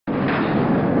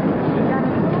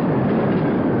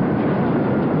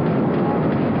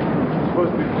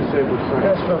disabled train.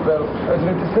 That's for better. As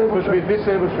a disabled Supposed to be a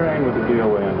disabled train with a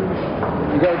DOA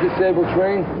underneath. You got a disabled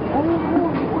train?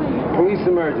 Police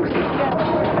emergency.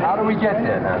 How do we get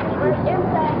there now?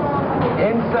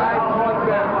 Inside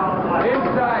northbound.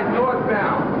 Inside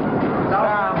northbound.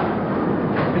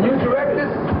 Can you direct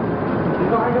us?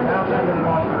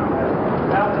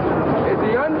 Is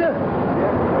he under?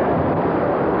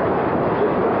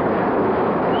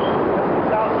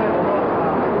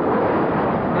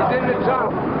 He's in the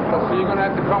tunnel. So you're going to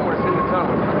have to come with us in the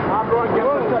tunnel. I'm going to get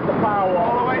us at the power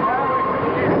all the way down.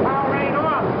 Power ain't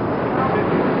off.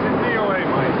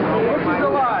 Which is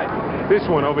alive? This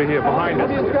one over here behind us.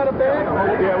 You got a bag?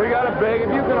 Yeah, we got a bag. If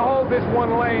you can hold this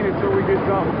one lane until we get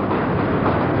done.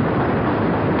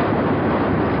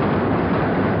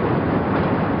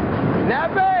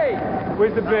 Nappy!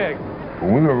 Where's the bag?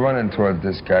 When we were running toward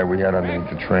this guy we had underneath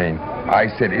the train, I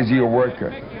said, is he a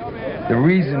worker? The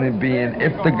reason it being,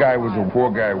 if the guy was a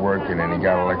poor guy working and he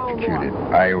got electrocuted,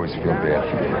 I always feel bad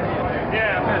for him.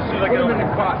 Put him in the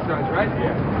car, Sons, right?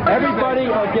 Everybody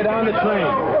get on the train.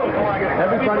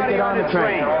 Everybody get on the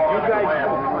train. You guys,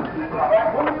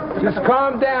 just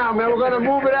calm down, man. We're going to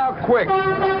move it out quick. This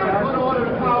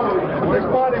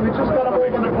party, we just got to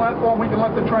move on the platform. We can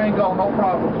let the train go, no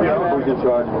problem. Yeah, who's in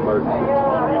charge of emergency?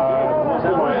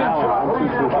 I'm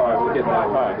too far. We'll get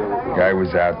that back. The guy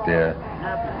was out there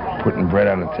putting bread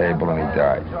on the table and he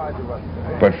died.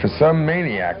 But for some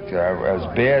maniac, as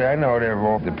bad, I know they're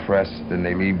all depressed and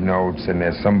they leave notes and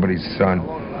they're somebody's son.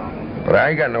 But I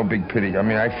ain't got no big pity. I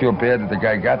mean, I feel bad that the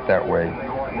guy got that way.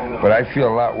 But I feel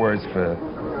a lot worse for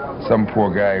some poor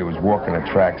guy who was walking the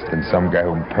tracks than some guy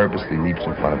who purposely leaps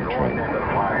in front of a train.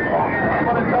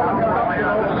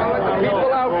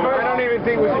 People out first. I don't even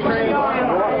think it was trained.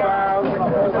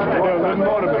 There's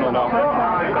motor bill now.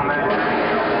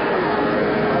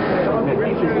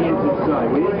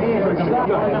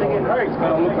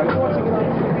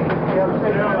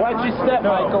 Watch your step,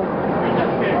 Michael.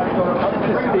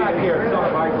 Just back here. It's not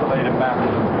isolated back.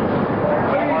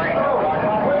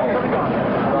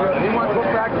 You want to go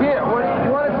back here? You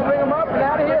want us to bring him up and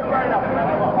out of here? All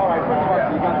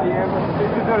right, you got the ambulance?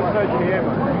 This is going to search the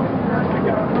ambulance.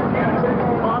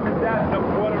 Mom and Dad, the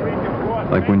Puerto Rican board.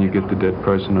 Like when you get the dead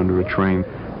person under a train,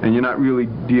 and you're not really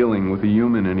dealing with a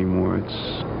human anymore.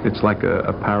 It's like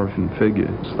a paraffin figure.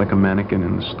 It's like a mannequin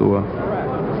in the store.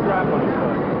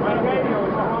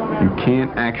 You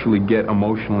can't actually get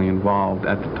emotionally involved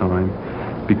at the time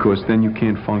because then you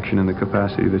can't function in the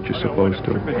capacity that you're supposed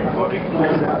to.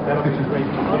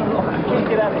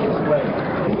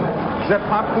 Is that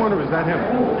popcorn or is that him?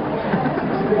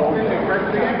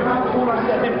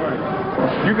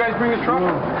 You guys bring the truck?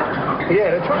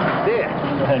 Yeah, the truck is there.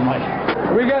 Hey, Mike.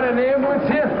 We got an ambulance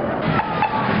here.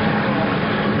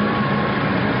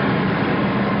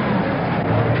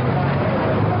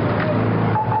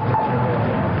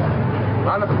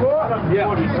 On the floor?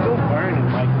 Yeah, he's still burning,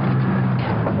 Mike.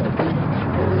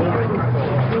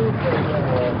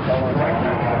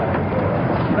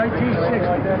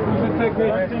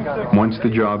 Once the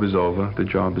job is over, the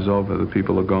job is over. The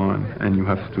people are gone, and you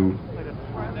have to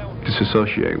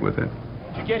disassociate with it.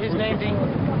 Did you get his name, Dean?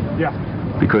 Yeah.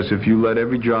 Because if you let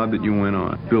every job that you went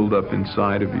on build up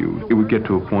inside of you, it would get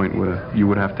to a point where you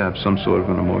would have to have some sort of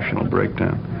an emotional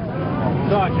breakdown.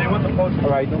 Sarge, they want the post. All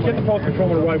right, get the post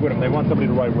controller to ride with them. They want somebody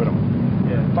to ride with them.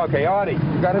 Yeah. Okay, Artie,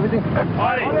 you got everything?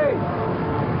 Artie!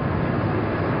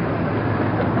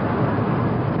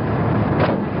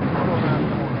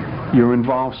 You're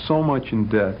involved so much in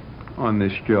death on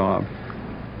this job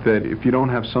that if you don't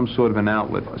have some sort of an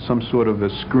outlet, some sort of a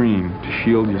screen to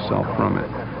shield yourself from it,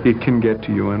 it can get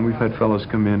to you. And we've had fellas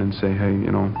come in and say, hey,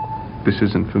 you know, this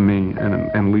isn't for me,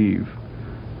 and leave.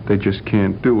 They just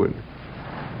can't do it.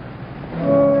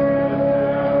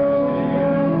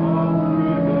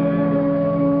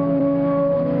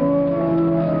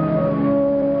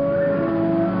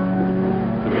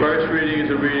 The first reading is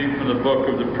a reading from the book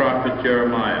of the prophet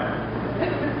Jeremiah.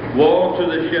 Woe to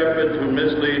the shepherds who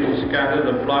mislead and scatter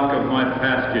the flock of my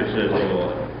pasture, says the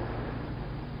Lord.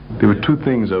 There were two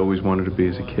things I always wanted to be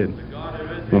as a kid.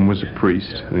 One was a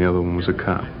priest, and the other one was a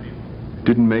cop.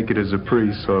 Didn't make it as a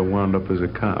priest, so I wound up as a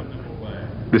cop.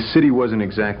 The city wasn't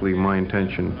exactly my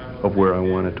intention of where I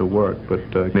wanted to work, but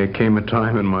there came a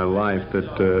time in my life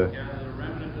that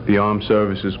the armed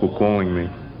services were calling me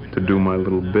to do my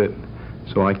little bit.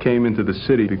 So I came into the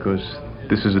city because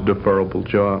this is a deferrable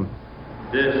job.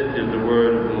 This is the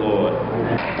word of the Lord.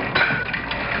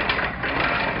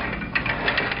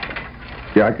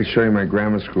 Yeah, I could show you my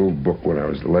grammar school book when I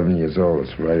was 11 years old.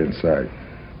 It's right inside.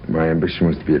 My ambition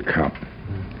was to be a cop.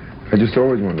 I just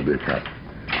always wanted to be a cop.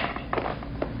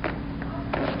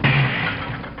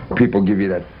 People give you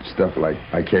that stuff like,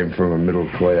 I came from a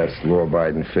middle-class,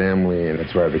 law-abiding family, and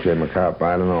that's why I became a cop.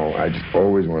 I don't know. I just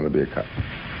always wanted to be a cop.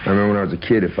 I remember when I was a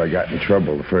kid, if I got in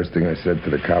trouble, the first thing I said to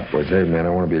the cop was, hey, man,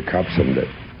 I want to be a cop someday.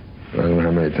 I don't know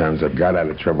how many times I've got out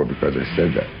of trouble because I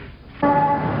said that.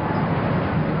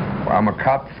 I'm a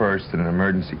cop first and an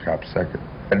emergency cop second.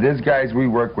 And there's guys we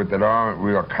work with that aren't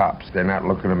real cops. They're not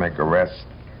looking to make arrests.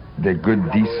 They're good,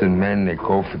 decent men. They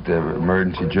go for their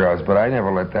emergency jobs, but I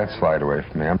never let that slide away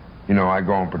from me. You know, I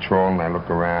go on patrol and I look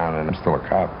around and I'm still a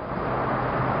cop.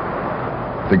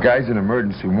 The guys in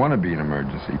emergency want to be in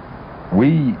emergency.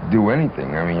 We do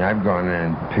anything. I mean, I've gone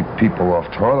in and picked people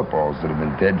off toilet bowls that have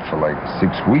been dead for like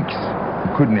 6 weeks.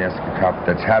 You couldn't ask a cop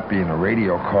that's happy in a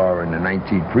radio car in the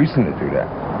 19th precinct to do that.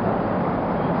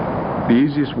 The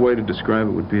easiest way to describe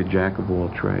it would be a jack of all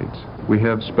trades. We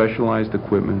have specialized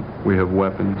equipment, we have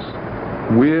weapons.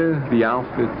 We're the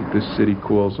outfit that this city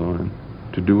calls on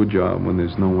to do a job when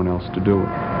there's no one else to do it.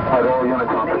 All units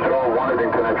on patrol wanted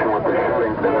in connection with the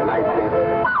shootings in the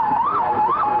 19th.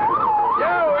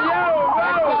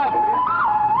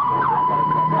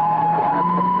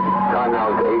 Time now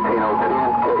is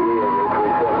 18:02.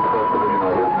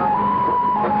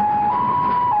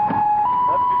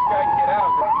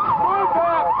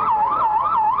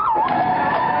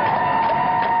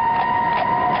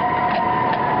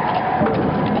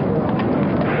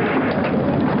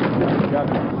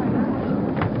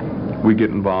 We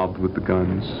get involved with the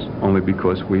guns only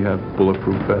because we have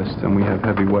bulletproof vests and we have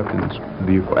heavy weapons.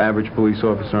 The average police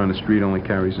officer on the street only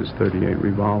carries his .38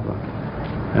 revolver.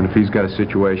 And if he's got a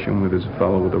situation where there's a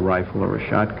fellow with a rifle or a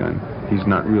shotgun, he's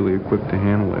not really equipped to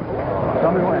handle it.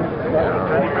 Tell me when.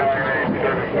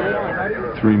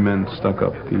 3 men stuck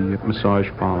up the massage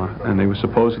parlor, and they were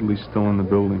supposedly still in the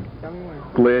building.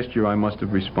 Last year, I must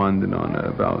have responded on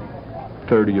about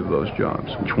 30 of those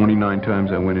jobs. 29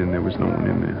 times I went in, there was no one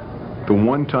in there. The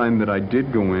one time that I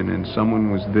did go in and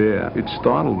someone was there, it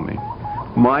startled me.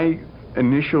 My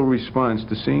initial response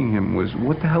to seeing him was,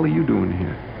 what the hell are you doing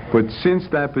here? But since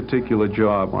that particular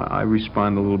job, I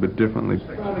respond a little bit differently.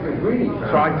 So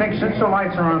I think since the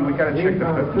lights are on, we got to check the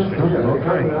fitness.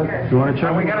 Okay. You want to check?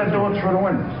 And we got to do it through the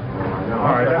windows.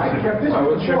 All right, that's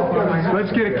it.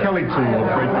 Let's get a Kelly tool.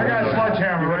 I got a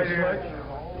sledgehammer right here.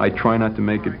 I try not to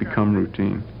make it become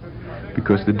routine,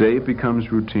 because the day it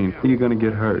becomes routine, you're going to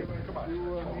get hurt.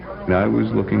 And I was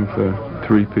looking for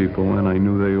 3 people, and I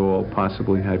knew they all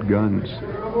possibly had guns.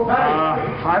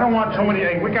 I don't want too many.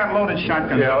 We got loaded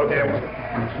shotguns out there.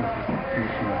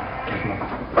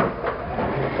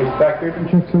 Inspector?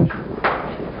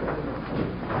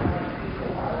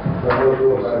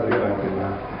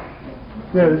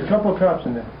 Yeah, there's a couple of cops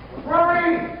in there.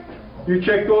 You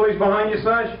checked all these behind you,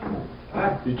 Sarge?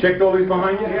 You checked all these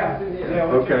behind you?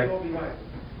 Yeah. Okay.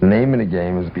 The name of the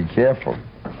game is be careful.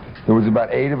 There was about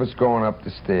 8 of us going up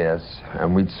the stairs,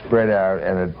 and we'd spread out,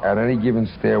 and at any given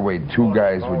stairway, 2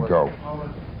 guys would go.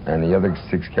 And the other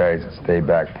 6 guys would stay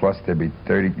back, plus there'd be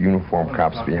 30 uniformed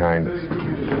cops behind us.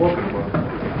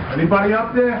 Anybody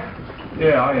up there?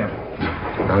 Yeah, I am.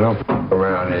 I don't f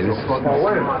around here. This is...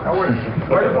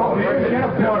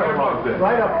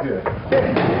 Right up here.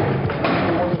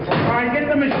 All right, get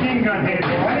the machine gun here.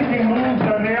 If anything moves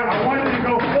on there, I want it to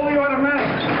go fully automatic.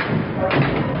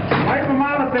 Wipe them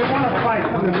out if they want to fight.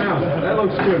 That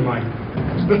looks good, Mike.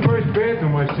 It's the first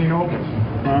bathroom I've seen open.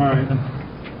 All right.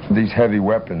 These heavy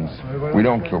weapons, we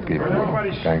don't kill people,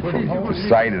 thankfully. The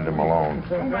sight of them alone,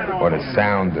 or the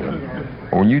sound of them.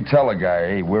 When you tell a guy,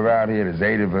 hey, we're out here, there's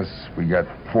 8 of us, we got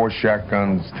 4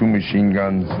 shotguns, 2 machine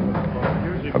guns,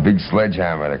 a big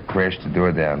sledgehammer that crashed the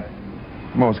door down,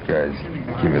 most guys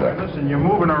give it up. Listen, you're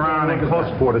moving around in close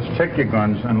quarters. Check your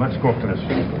guns, and let's go up to this.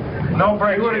 No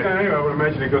breaks. You would have gone anyway. I would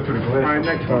imagine they go through the glass. All right,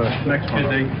 next one. Next one.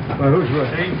 Who's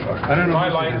what? I don't know. My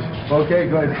lights.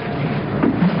 Okay, good.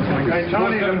 Hey,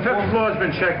 Tony, the 5th floor's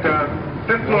been checked.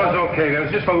 5th floor's okay. There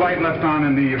was just a light left on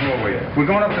in the hallway. We're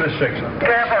going up to the 6th.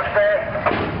 Careful,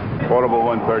 sir. Portable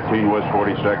 113 West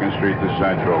 42nd Street to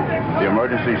Central. The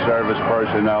emergency service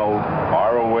personnel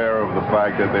are aware of the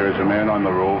fact that there is a man on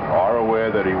the roof, are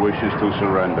aware that he wishes to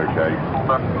surrender, Kate.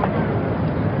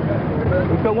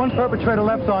 We've got one perpetrator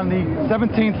left on the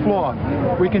 17th floor.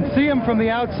 We can see him from the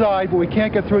outside, but we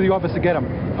can't get through the office to get him.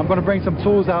 I'm going to bring some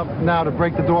tools out now to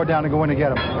break the door down and go in and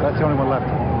get him. That's the only one left.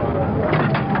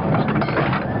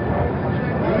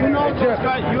 You know this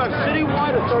guy, you have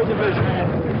citywide or 3rd Division?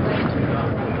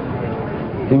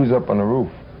 He was up on the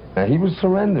roof. Now, he was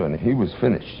surrendering. He was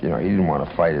finished. You know, he didn't want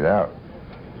to fight it out.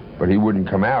 But he wouldn't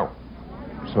come out.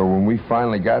 So when we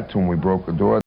finally got to him, we broke the door